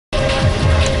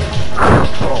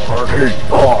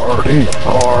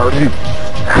Party.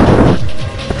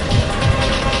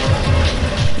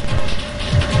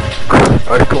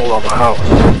 Ice cold on the house.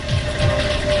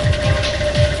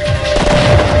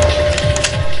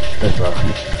 That's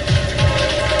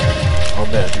oh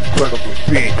man, incredible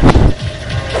beats.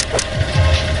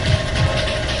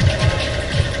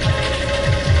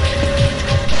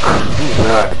 Who's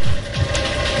that?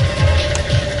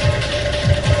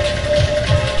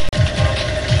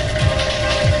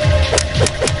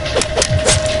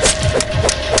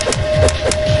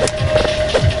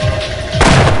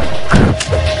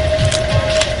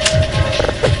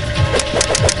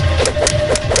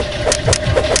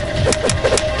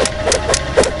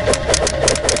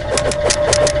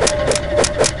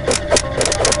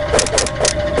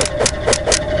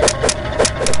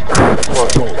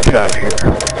 Get out of here.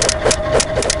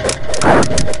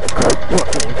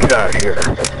 Get out of here.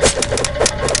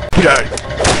 Get out of here.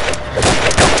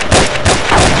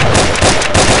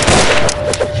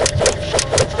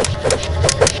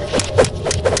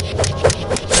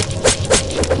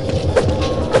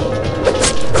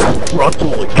 Grunts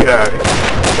only, get out of here.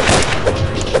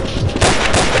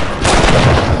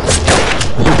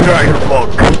 So get out of here,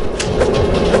 monk.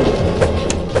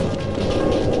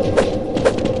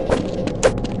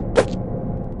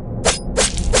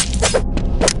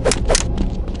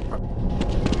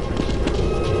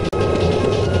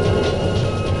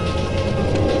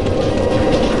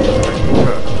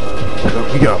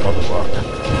 We got a motherfucker.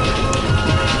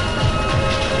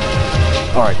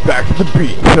 Alright, back to the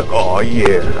beach. Oh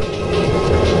yeah.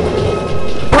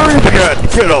 Hurry again!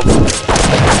 Get him!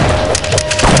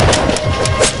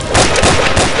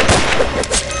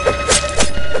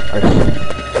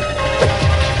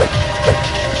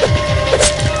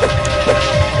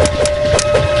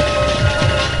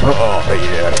 Oh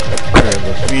yeah. Cram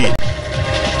the feet.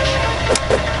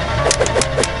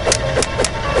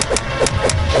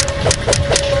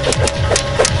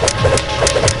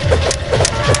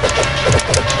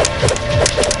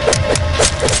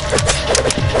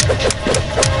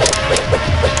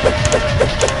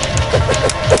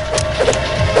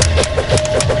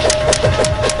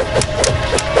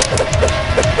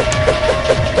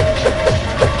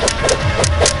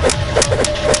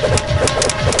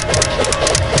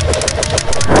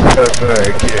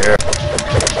 Thank you.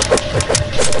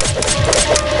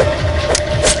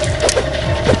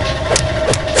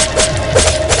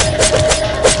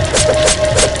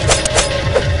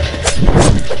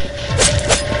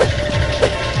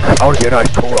 I want to get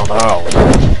ice cold on the house.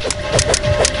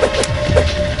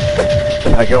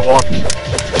 Can I get one?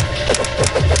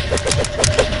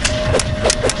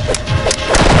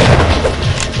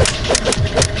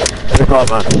 Hey,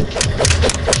 man.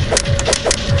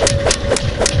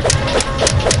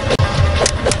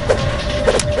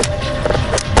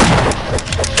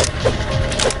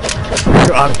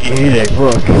 I'm eating,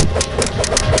 look.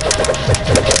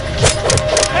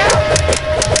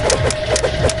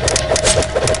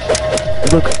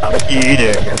 Look, I'm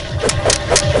eating.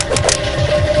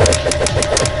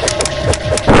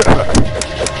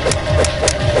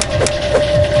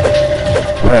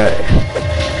 Hey.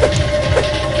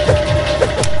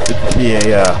 It's the,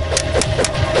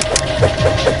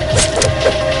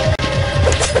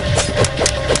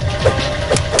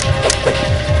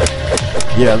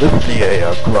 yeah, this is the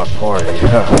grunt party.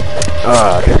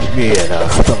 It's me and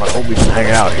some of my homies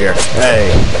hanging out here.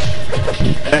 Hey,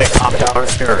 calm down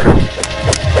here.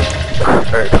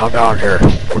 Hey, calm down here.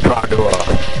 We're trying to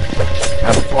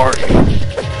have a party.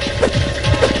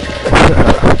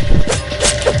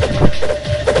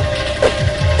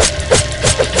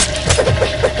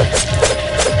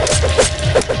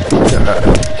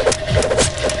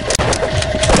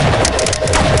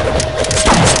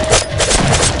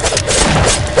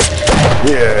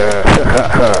 Yeah.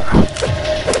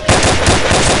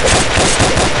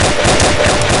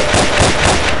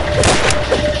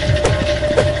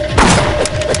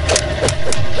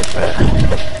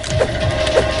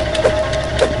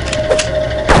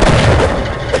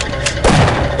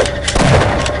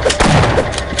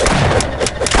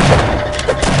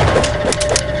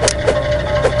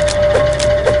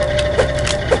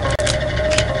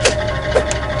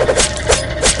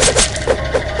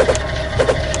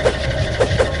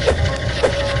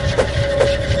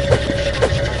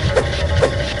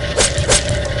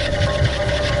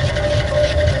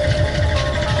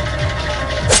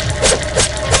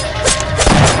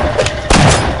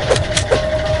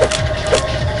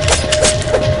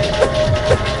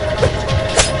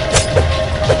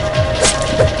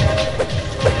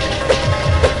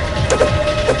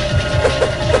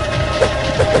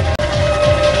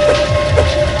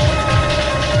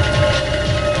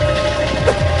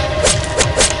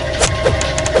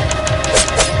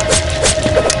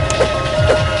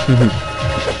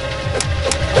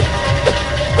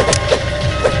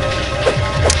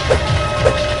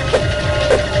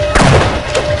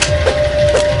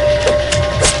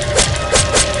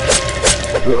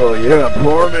 Oh yeah,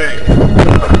 Barney.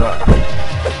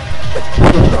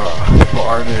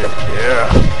 Barney, yeah.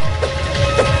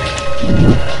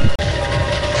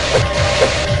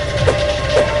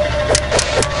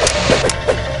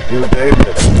 You,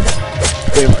 David.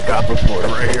 David, I got before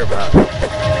right here, man.